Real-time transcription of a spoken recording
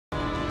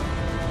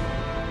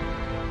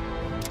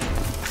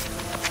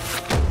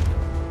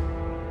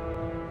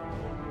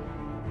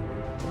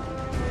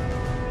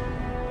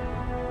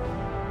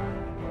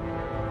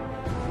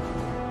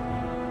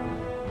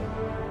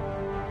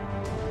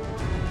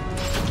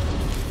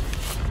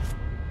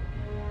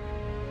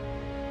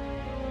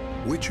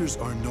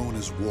Witchers are known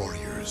as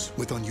warriors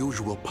with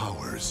unusual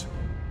powers,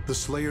 the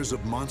slayers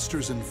of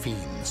monsters and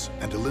fiends,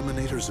 and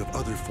eliminators of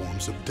other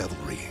forms of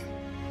devilry.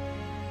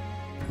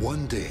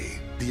 One day,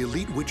 the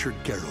elite witcher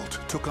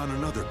Geralt took on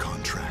another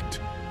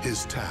contract,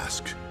 his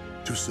task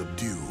to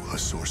subdue a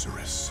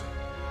sorceress.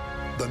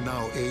 The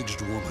now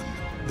aged woman,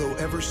 though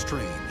ever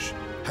strange,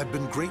 had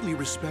been greatly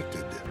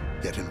respected,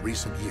 yet in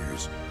recent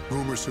years,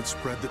 rumors had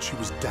spread that she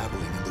was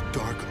dabbling in the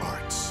dark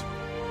arts.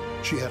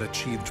 She had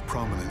achieved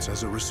prominence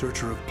as a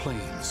researcher of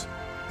planes,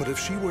 but if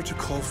she were to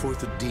call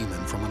forth a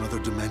demon from another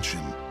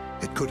dimension,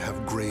 it could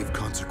have grave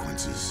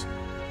consequences.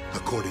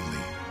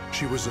 Accordingly,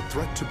 she was a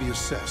threat to be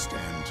assessed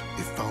and,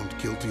 if found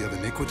guilty of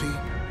iniquity,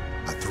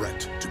 a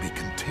threat to be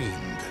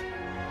contained.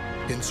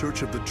 In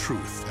search of the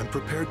truth and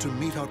prepared to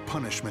mete out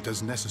punishment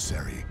as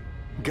necessary,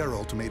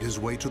 Geralt made his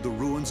way to the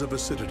ruins of a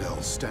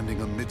citadel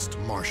standing amidst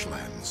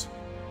marshlands.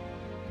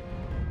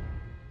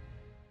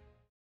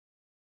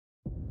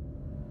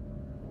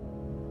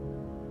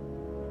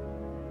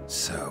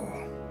 So,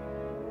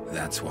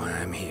 that's why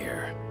I'm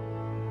here.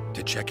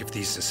 To check if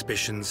these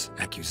suspicions,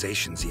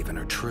 accusations even,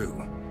 are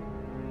true.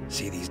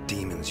 See these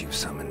demons you've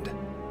summoned,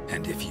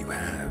 and if you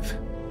have,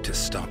 to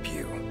stop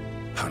you,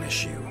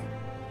 punish you.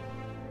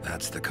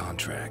 That's the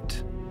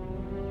contract.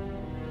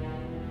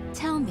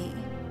 Tell me,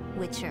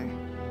 Witcher,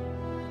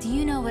 do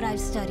you know what I've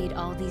studied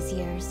all these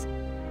years?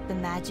 The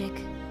magic,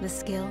 the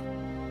skill?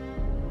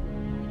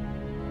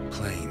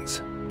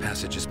 Planes,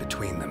 passages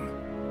between them.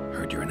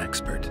 Heard you're an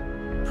expert.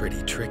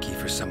 Pretty tricky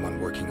for someone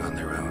working on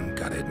their own,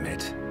 gotta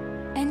admit.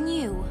 And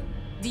you?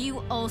 Do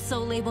you also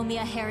label me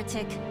a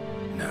heretic?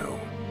 No.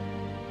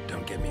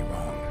 Don't get me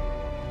wrong.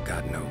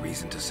 Got no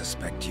reason to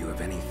suspect you of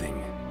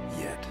anything,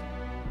 yet.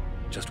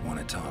 Just want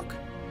to talk.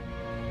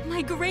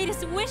 My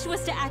greatest wish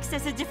was to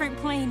access a different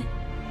plane.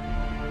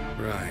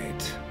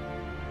 Right.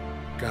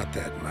 Got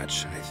that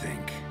much, I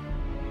think.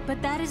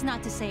 But that is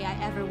not to say I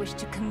ever wished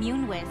to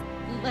commune with,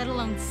 let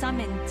alone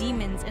summon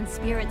demons and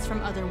spirits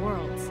from other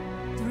worlds.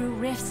 Through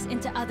rifts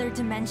into other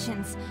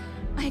dimensions,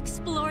 I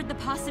explored the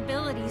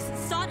possibilities,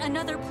 sought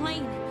another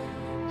plane.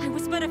 I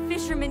was but a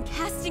fisherman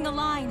casting a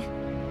line.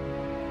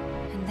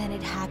 And then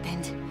it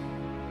happened.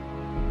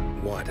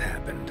 What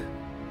happened?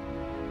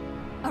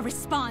 A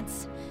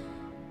response.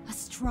 A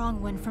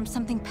strong one from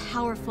something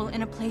powerful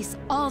in a place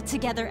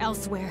altogether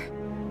elsewhere.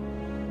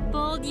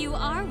 Bold you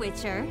are,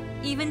 Witcher,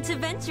 even to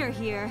venture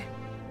here.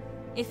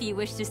 If you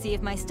wish to see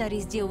if my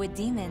studies deal with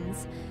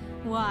demons,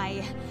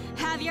 why,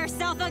 have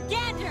yourself a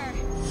gander!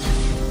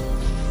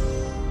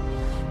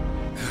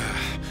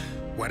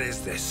 What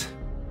is this?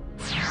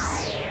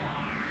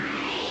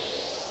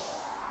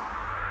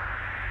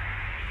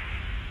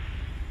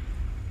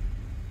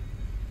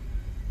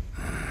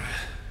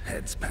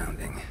 Head's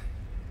pounding.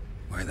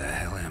 Where the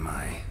hell am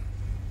I?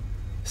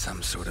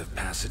 Some sort of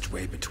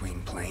passageway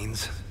between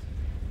planes?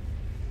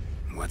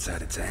 What's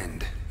at its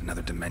end?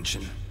 Another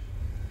dimension?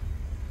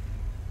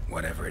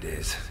 Whatever it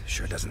is,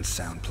 sure doesn't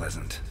sound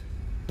pleasant.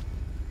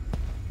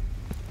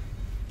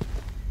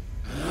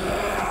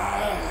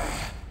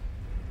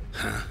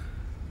 Huh?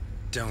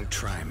 Don't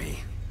try me.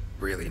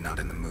 Really not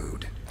in the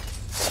mood.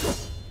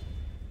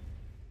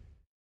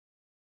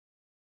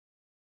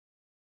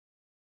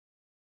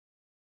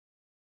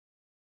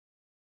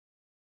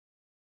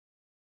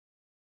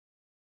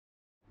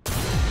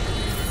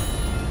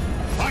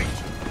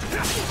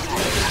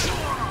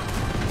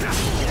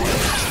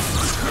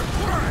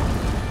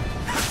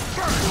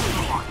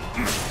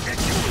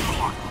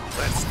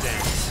 Let's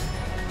dance.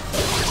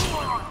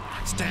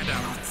 Stand up.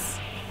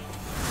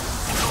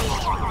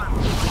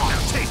 Now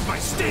taste my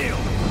steel!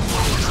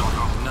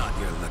 Not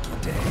your lucky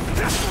day.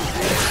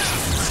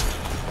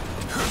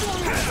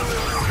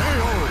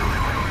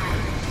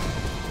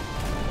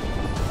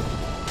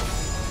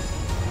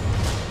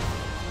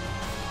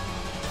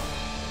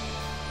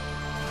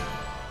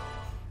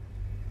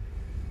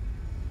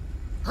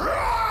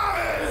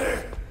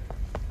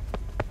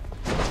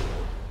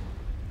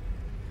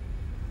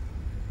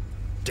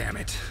 Damn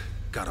it.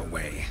 Got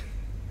away.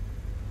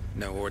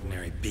 No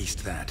ordinary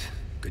beast, that.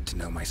 Good to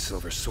know my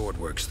silver sword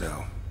works,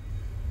 though.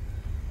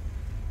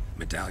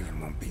 Medallion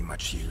won't be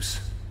much use.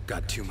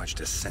 Got too much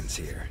to sense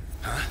here.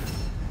 Huh?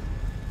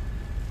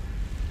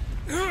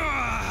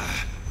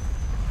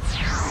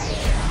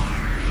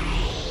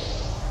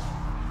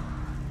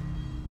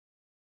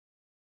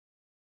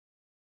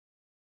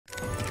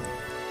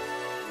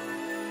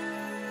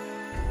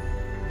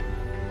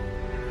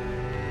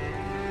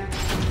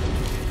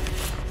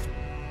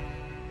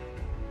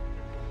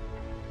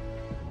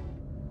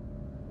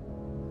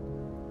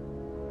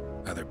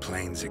 Other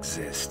planes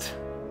exist.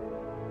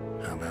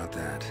 How about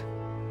that?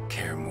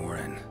 Kaer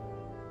Morhen.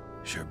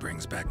 Sure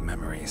brings back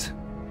memories.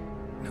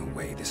 No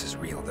way this is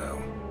real,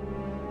 though.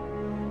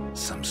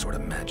 Some sort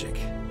of magic.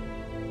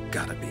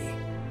 Gotta be.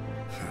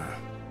 Huh.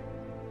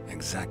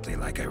 Exactly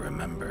like I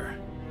remember.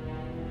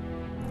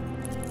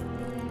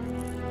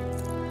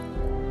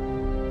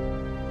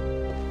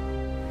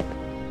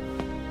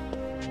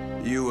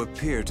 You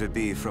appear to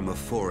be from a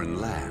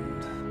foreign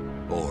land.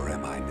 Or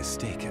am I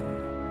mistaken?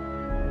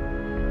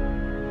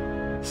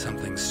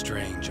 Something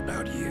strange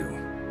about you.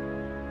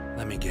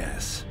 Let me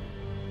guess.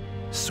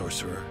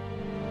 Sorcerer?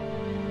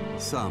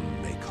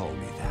 Some may call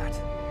me that.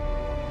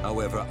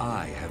 However,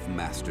 I have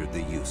mastered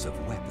the use of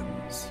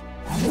weapons.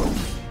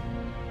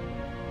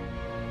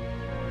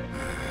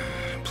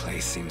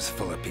 Place seems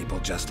full of people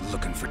just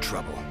looking for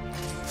trouble.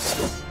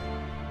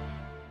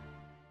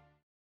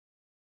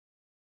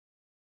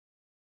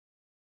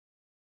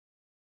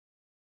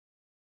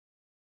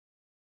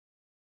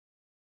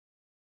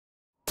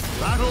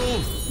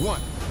 Battle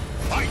 1.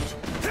 Fight!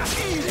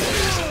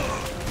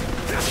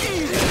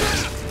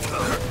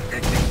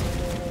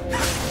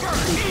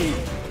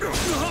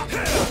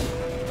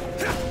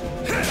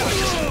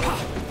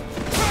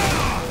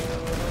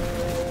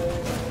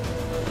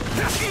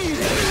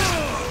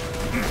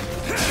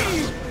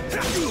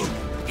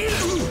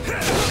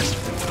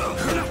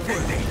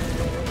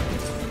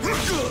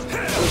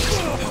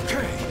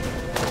 Okay.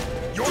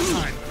 Your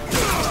time.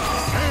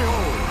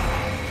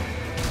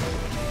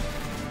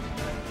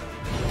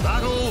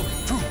 Battle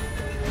 2.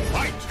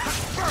 Fight!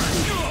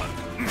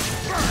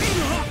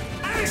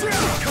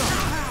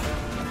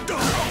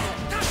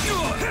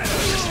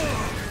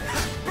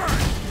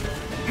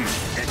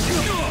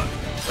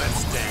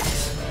 Let's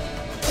dance.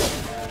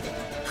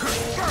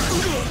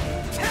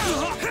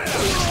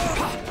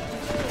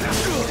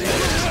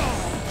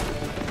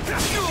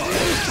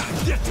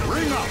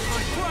 Ring up!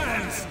 My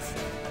plans!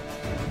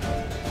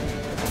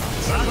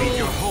 Battle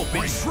Your hope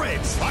in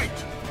shreds.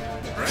 Fight!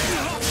 Ring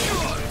out!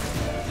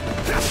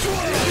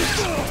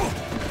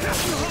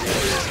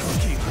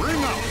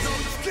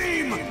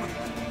 Scheme!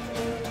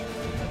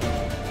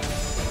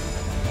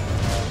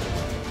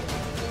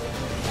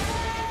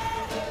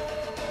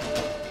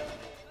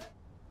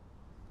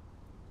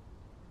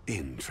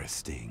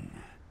 Interesting.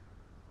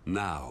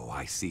 Now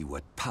I see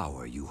what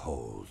power you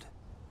hold.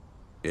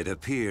 It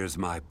appears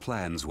my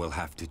plans will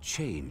have to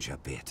change a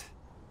bit.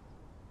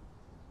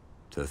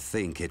 To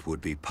think it would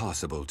be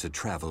possible to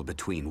travel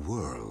between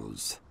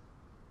worlds.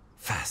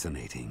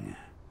 Fascinating.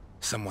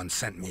 Someone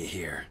sent me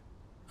here.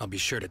 I'll be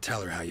sure to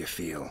tell her how you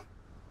feel.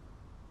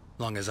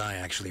 Long as I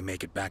actually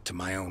make it back to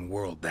my own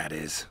world, that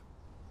is.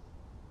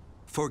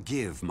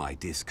 Forgive my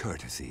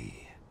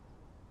discourtesy.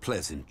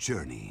 Pleasant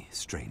journey,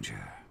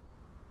 stranger.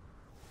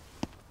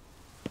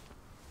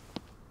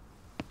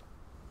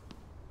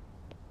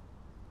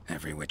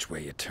 Every which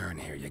way you turn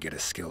here, you get a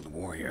skilled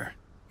warrior,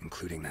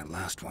 including that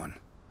last one.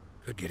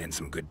 Could get in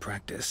some good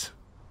practice.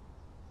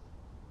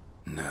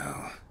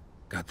 No.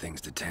 Got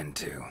things to tend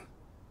to.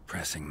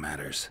 Pressing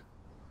matters.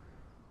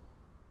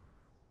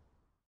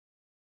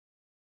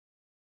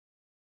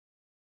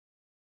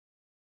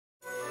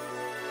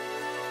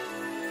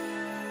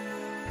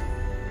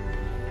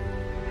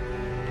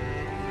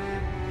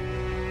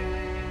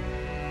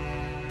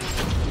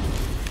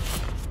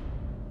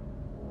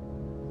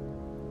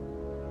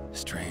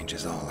 Strange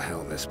as all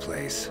hell, this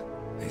place.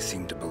 They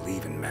seem to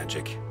believe in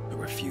magic, but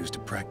refuse to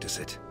practice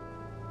it.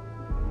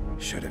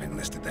 Should have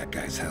enlisted that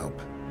guy's help.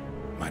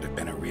 Might have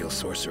been a real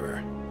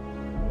sorcerer.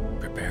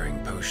 Preparing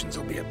potions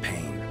will be a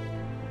pain.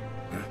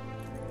 Huh?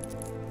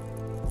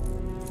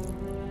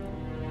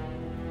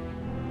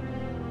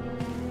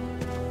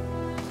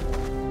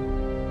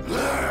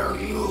 There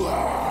you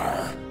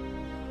are!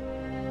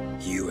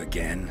 You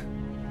again?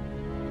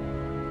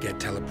 Get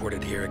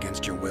teleported here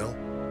against your will?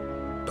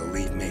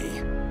 Believe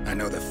me, I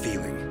know the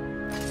feeling.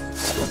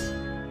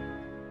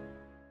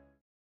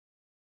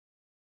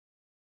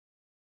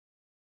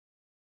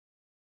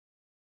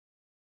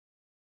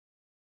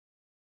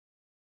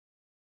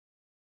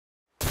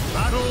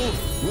 Battle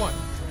 1.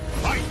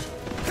 Fight!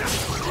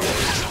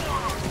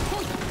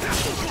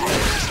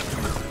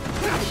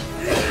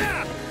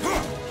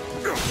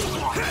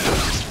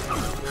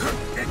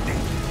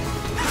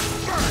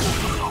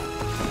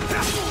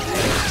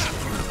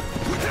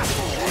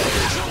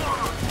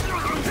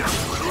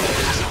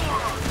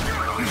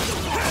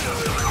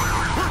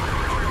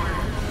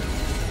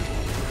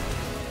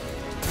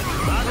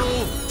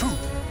 Battle 2.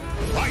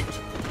 Fight!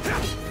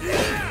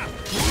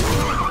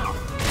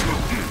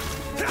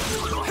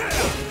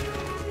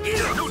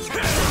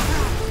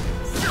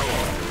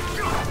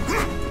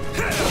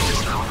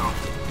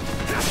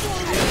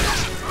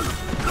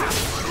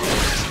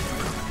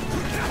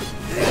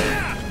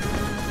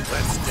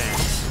 Let's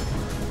dance.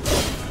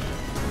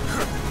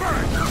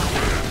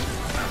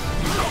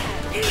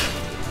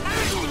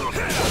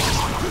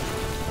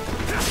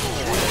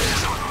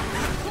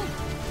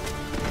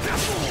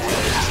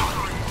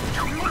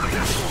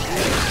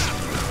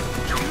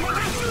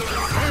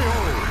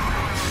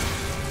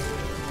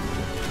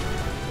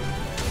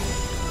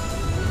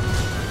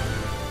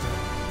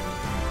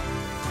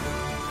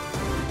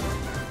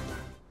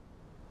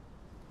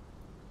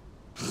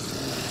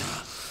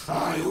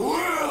 I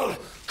will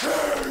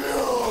kill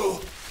you!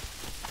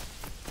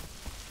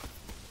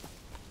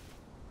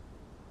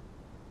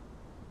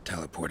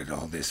 Teleported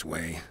all this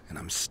way, and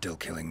I'm still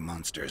killing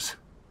monsters.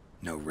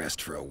 No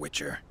rest for a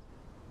witcher.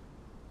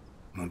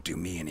 Won't do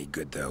me any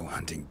good, though,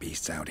 hunting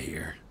beasts out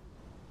here.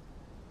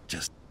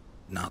 Just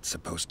Not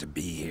supposed to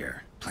be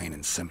here, plain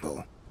and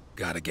simple.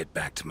 Gotta get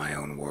back to my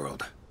own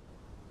world.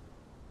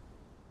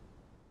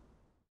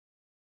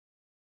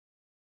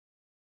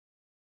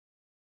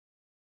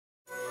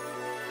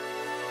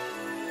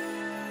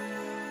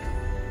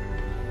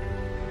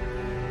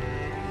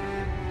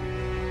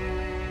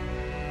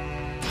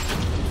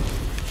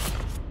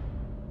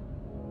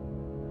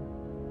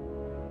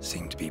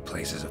 Seem to be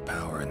places of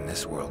power in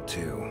this world,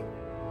 too.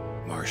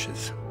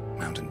 Marshes,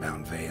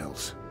 mountain-bound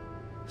vales.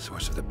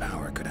 Source of the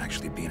power could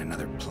actually be in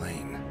another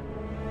plane.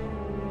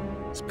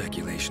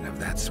 Speculation of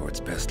that sort's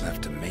best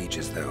left to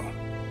mages, though.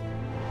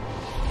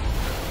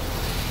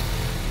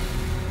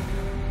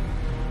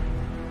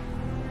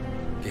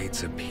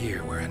 Gates appear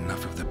where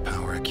enough of the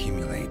power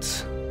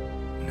accumulates.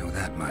 Know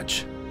that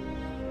much.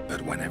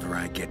 But whenever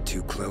I get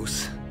too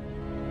close,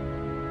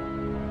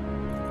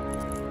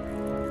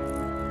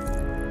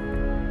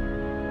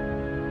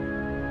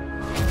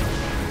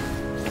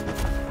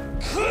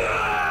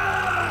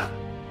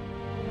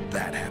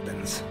 that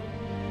happens.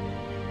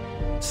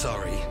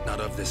 Sorry,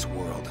 not of this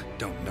world.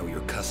 Don't know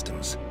your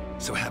customs.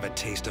 So have a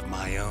taste of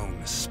my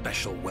own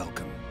special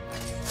welcome.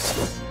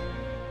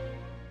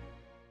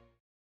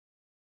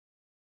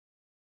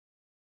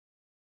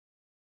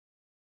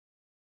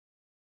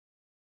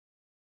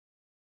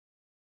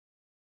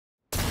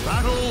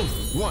 Battle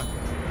 1.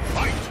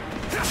 Fight!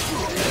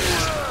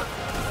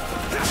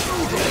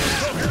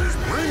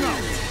 Ring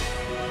out!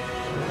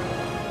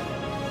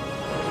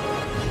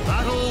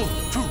 Battle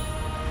 2.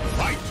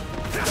 Fight!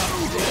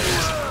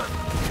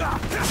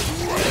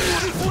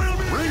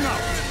 Ring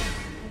out!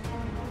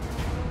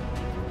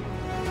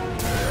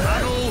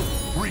 Battle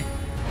 3.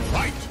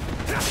 Fight!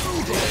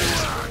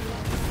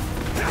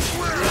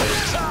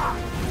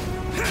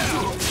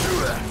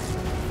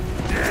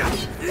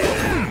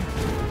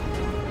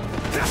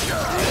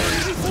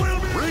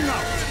 Ring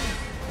out!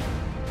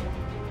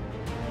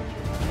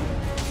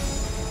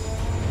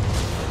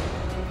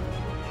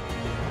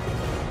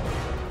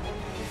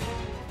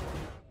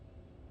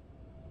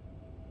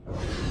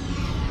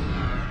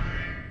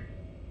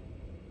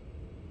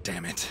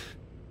 Damn it.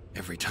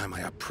 Every time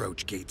I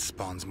approach, Gate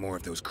spawns more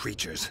of those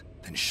creatures,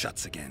 then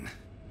shuts again.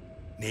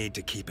 Need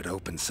to keep it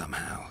open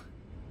somehow.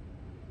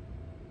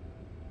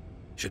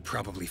 Should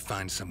probably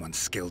find someone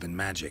skilled in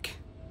magic.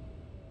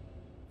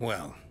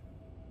 Well,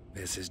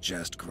 this is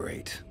just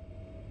great.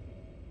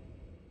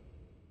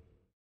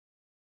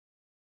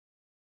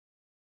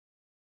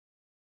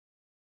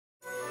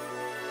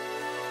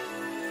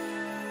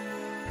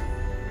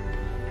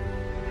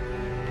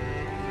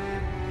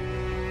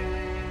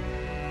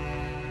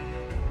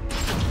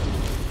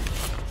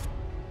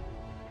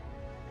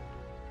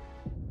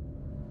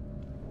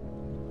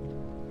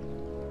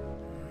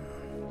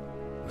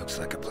 Looks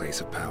like a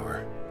place of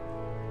power.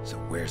 So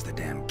where's the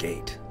damn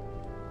gate?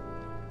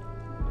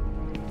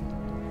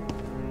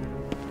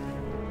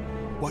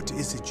 What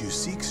is it you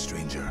seek,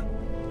 stranger?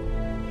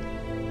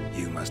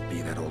 You must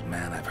be that old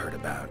man I've heard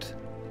about.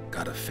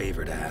 Got a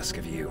favor to ask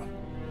of you.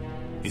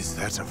 Is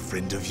that a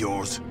friend of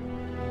yours?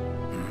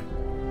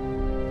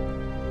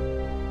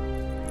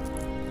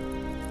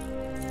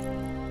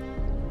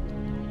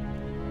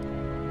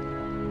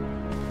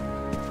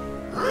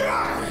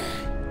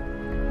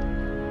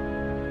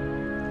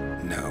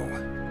 No.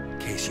 In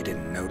case you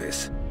didn't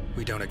notice,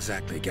 we don't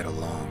exactly get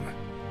along.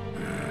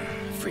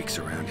 Freaks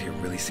around here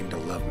really seem to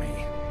love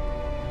me.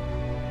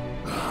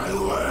 I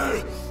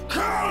will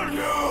kill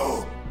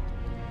you!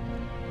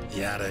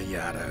 Yada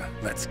yada.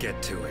 Let's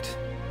get to it.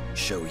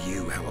 Show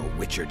you how a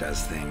Witcher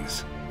does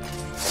things.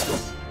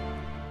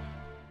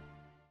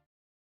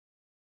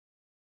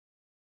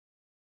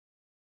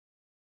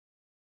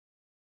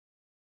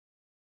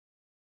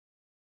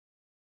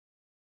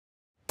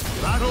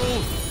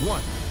 Battle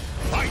 1.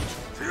 Fight!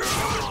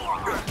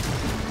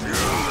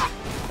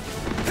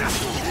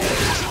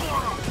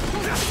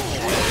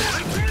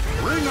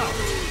 Ring out!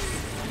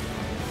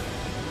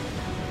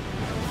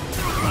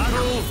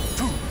 Battle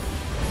 2.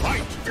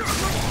 Fight!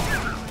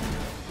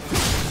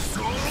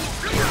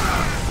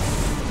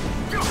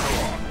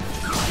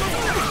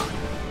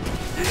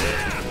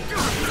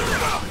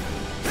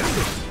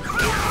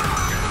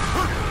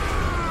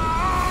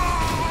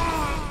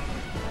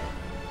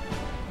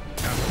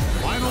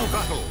 Final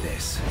battle.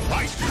 This.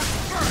 Fight!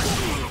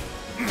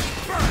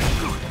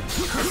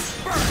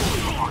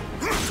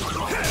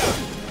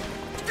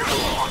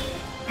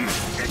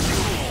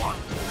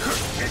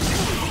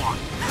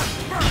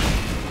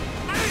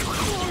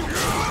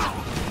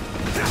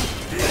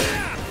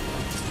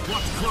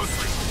 Watch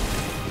closely.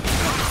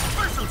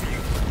 Specialty.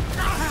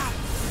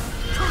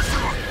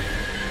 Cursor.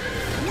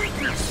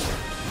 Weakness.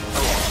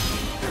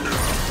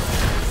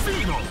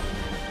 Feeble.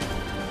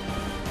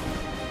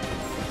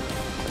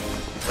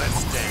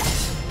 Let's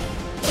dance.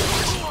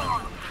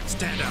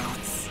 Stand up.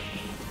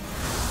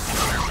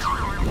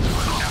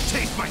 Now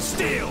taste my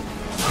steel.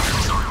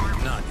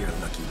 Not your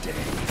lucky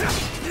day.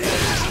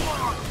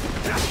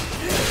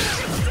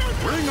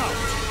 Ring out.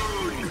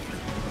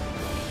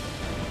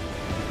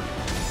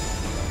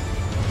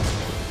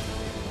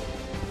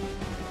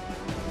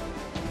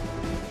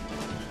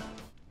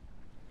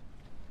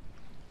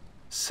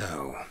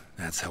 So,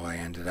 that's how I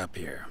ended up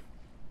here.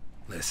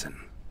 Listen,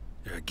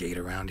 there a gate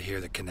around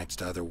here that connects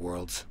to other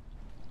worlds?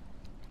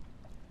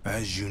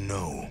 As you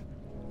know,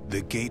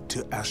 the gate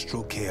to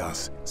astral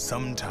chaos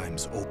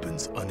sometimes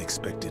opens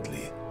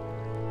unexpectedly.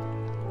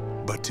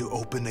 But to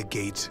open a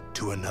gate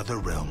to another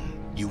realm,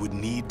 you would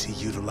need to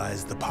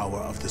utilize the power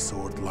of the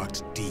sword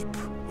locked deep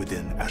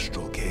within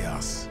astral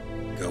chaos.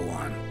 Go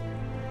on.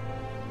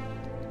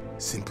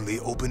 Simply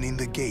opening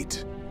the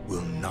gate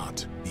will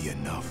not be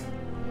enough.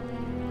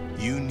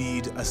 You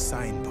need a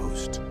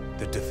signpost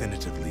that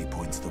definitively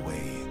points the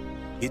way.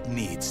 It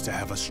needs to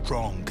have a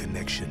strong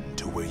connection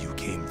to where you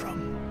came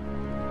from.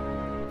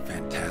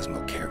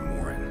 Phantasmal Kaer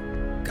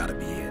Gotta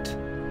be it.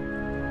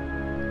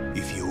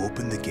 If you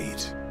open the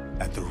gate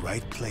at the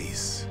right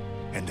place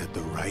and at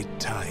the right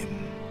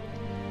time.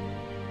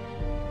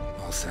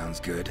 All sounds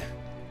good.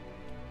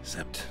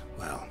 Except,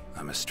 well,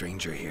 I'm a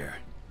stranger here.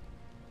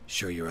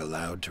 Sure you're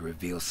allowed to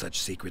reveal such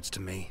secrets to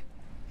me?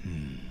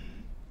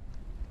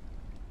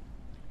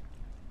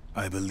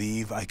 I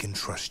believe I can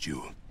trust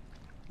you.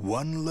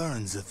 One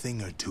learns a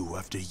thing or two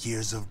after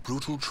years of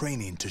brutal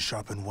training to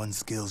sharpen one's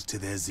skills to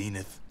their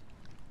zenith.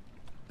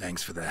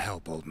 Thanks for the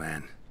help, old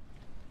man.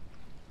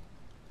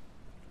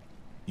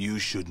 You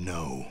should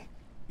know,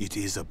 it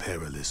is a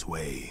perilous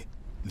way.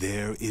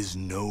 There is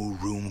no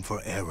room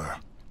for error,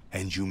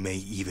 and you may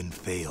even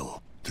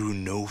fail through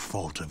no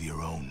fault of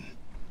your own.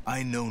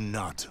 I know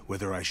not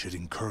whether I should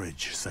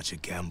encourage such a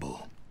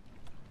gamble.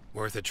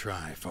 Worth a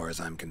try, far as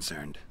I'm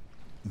concerned.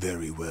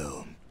 Very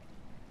well.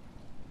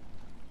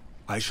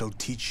 I shall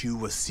teach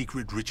you a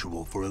secret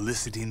ritual for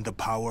eliciting the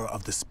power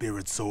of the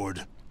spirit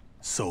sword,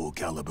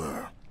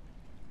 Soulcalibur.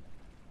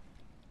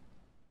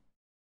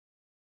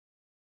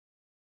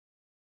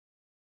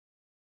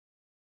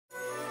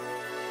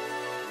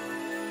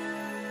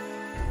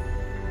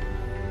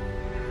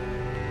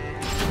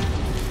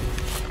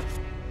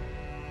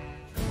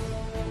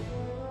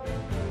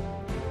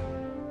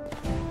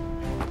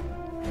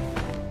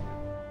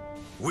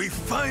 We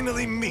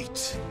finally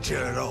meet,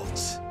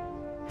 Geralt.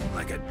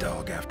 Like a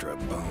dog after a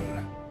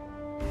bone.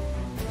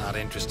 Not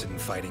interested in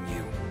fighting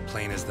you,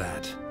 plain as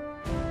that.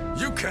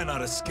 You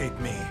cannot escape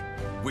me.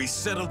 We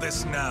settle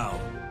this now.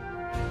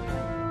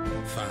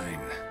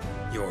 Fine.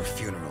 Your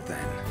funeral,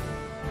 then.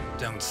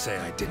 Don't say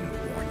I didn't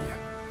warn you.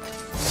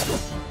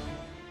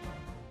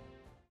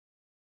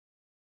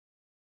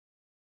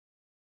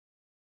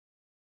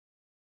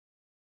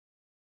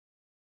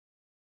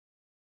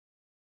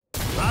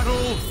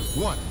 Battle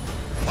 1.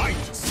 Fight!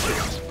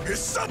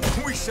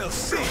 We shall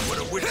see what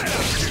a witch can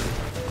do.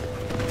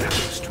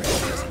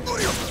 Strength doesn't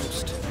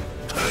boast.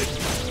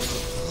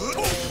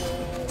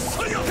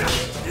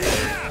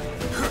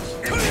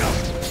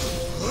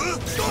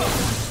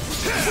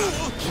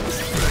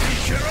 Ready,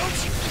 Geralt?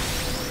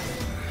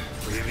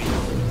 Really?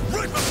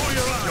 Right before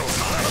your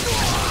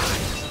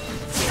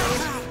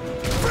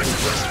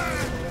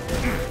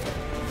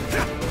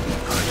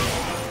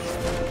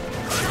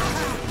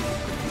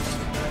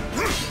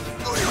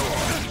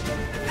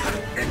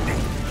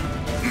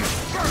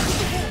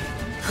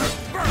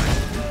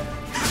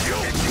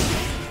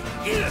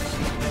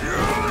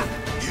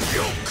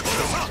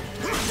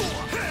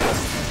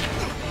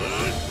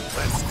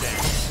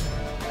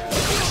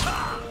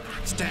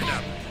Stand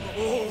up.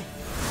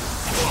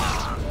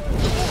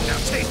 Now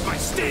taste my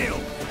steel!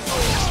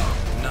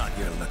 Not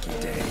your lucky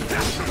day.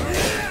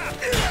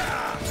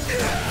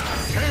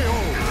 KO!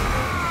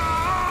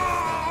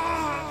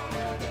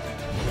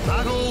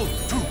 Battle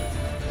 2.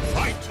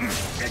 Fight!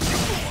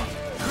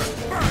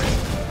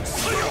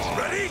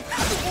 Ready?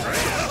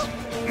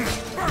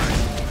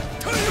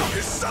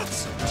 His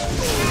sons!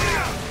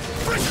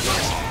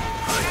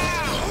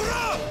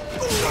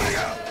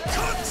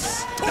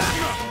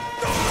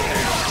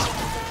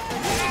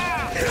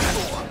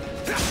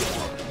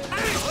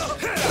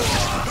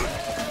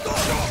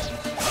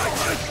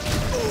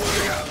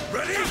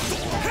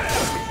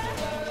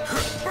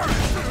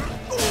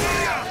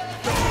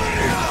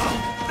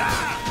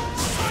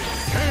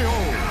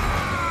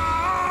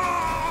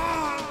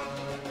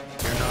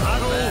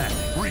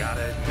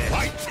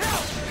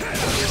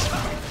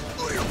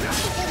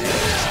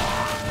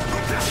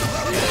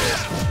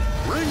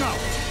 Ring out!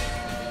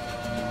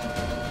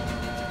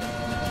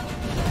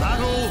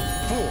 Battle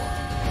 4.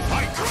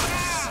 Fight!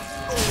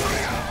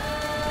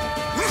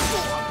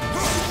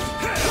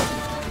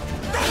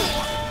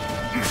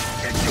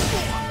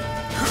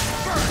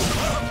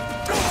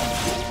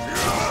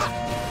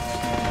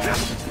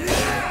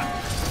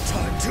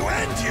 Time to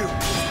end you!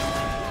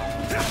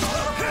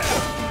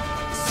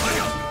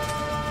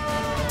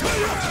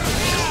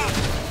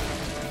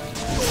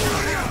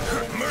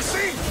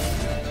 Mercy?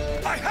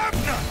 I have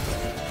none!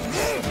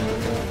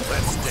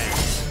 Let's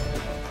dance.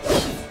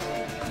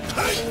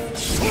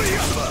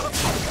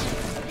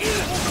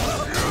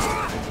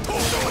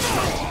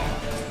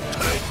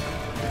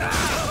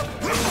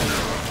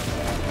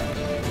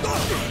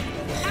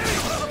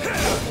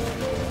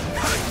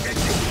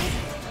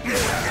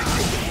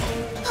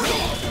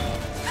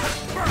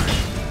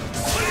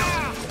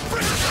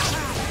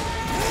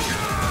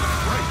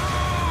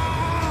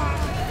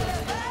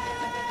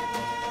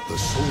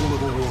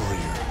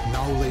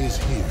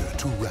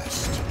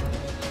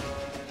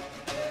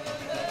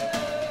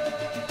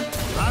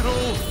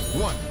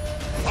 one,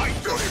 fight!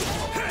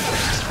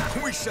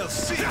 We shall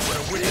see what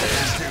a witch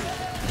can do.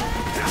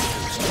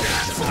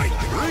 Fight!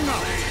 Bring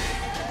up!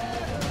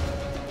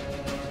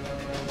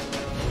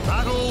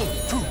 Battle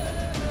 2,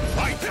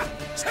 fight!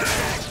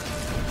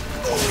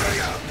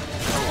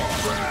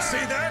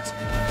 See that?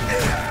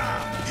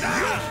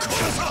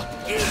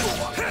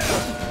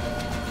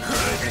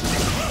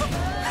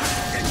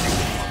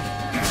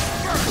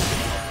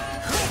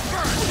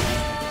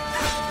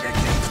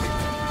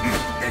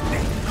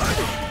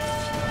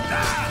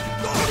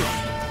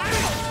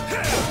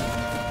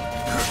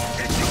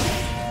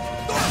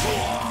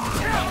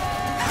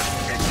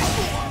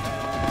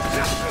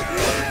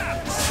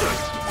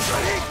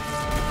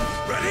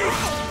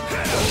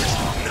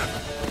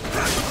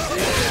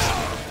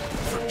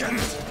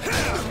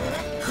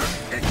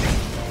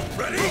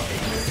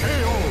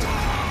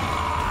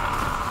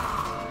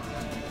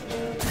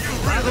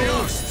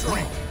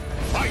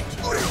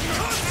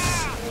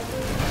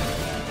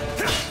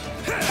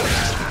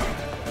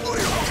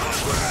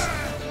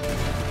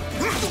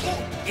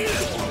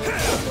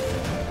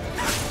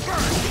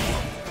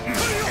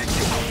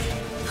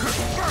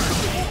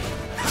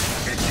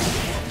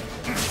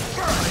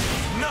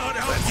 Not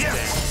out yet!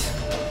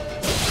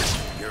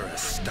 You're a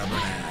stubborn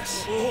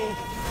ass.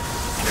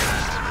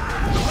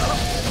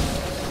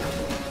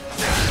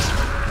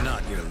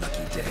 Not your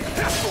lucky day.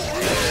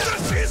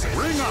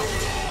 Bring up!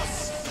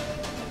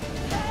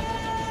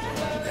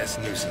 This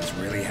nuisance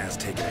really has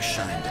taken a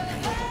shine to me.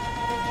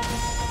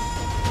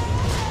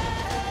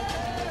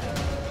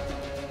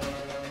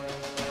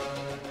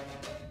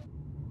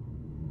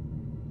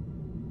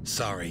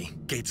 Sorry,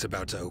 gate's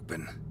about to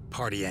open.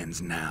 Party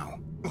ends now.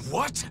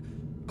 What?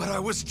 But I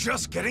was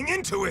just getting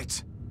into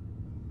it!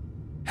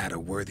 Had a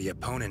worthy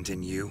opponent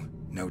in you,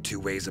 no two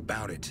ways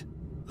about it.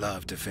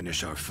 Love to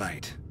finish our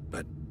fight,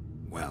 but,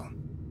 well,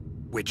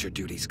 Witcher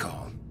duties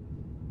call.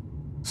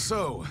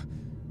 So,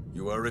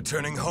 you are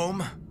returning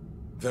home?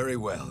 Very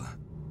well.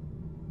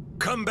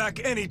 Come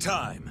back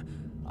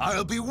anytime.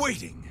 I'll be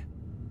waiting.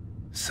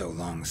 So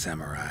long,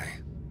 Samurai.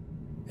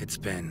 It's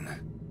been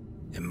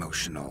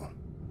emotional.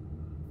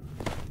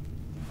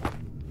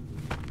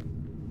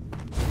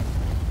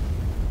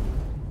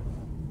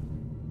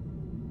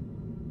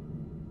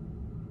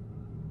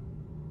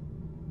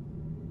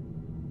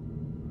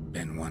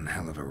 Been one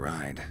hell of a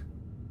ride,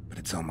 but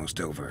it's almost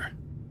over.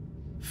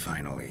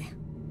 Finally.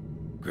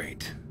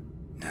 Great.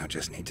 Now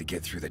just need to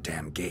get through the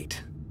damn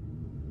gate.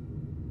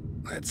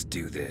 Let's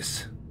do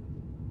this.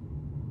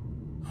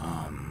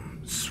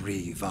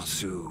 Sri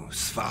Vasu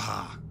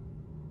Svaha.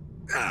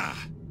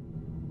 Ah!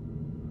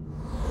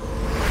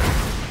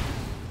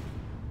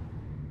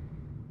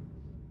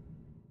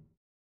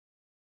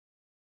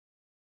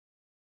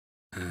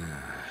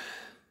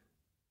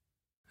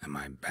 Am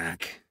I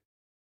back?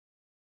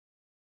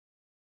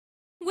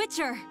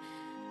 Witcher!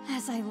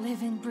 As I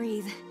live and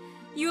breathe,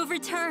 you have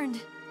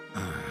returned.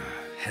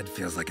 Head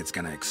feels like it's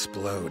gonna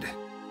explode.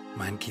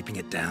 Mind keeping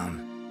it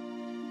down?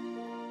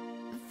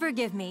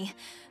 Forgive me.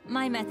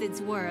 My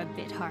methods were a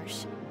bit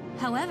harsh.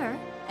 However,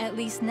 at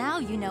least now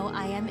you know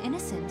I am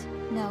innocent.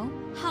 No?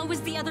 How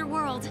was the other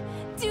world?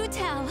 Do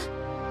tell!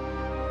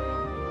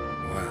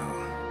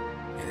 Well,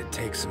 it'd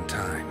take some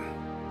time.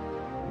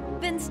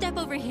 Then step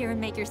over here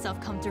and make yourself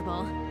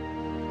comfortable.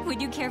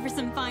 Would you care for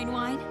some fine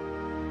wine?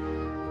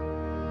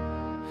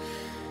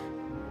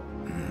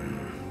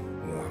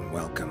 Warm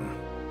welcome.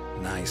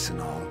 Nice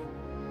and all.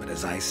 But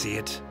as I see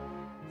it,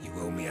 you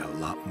owe me a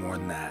lot more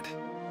than that.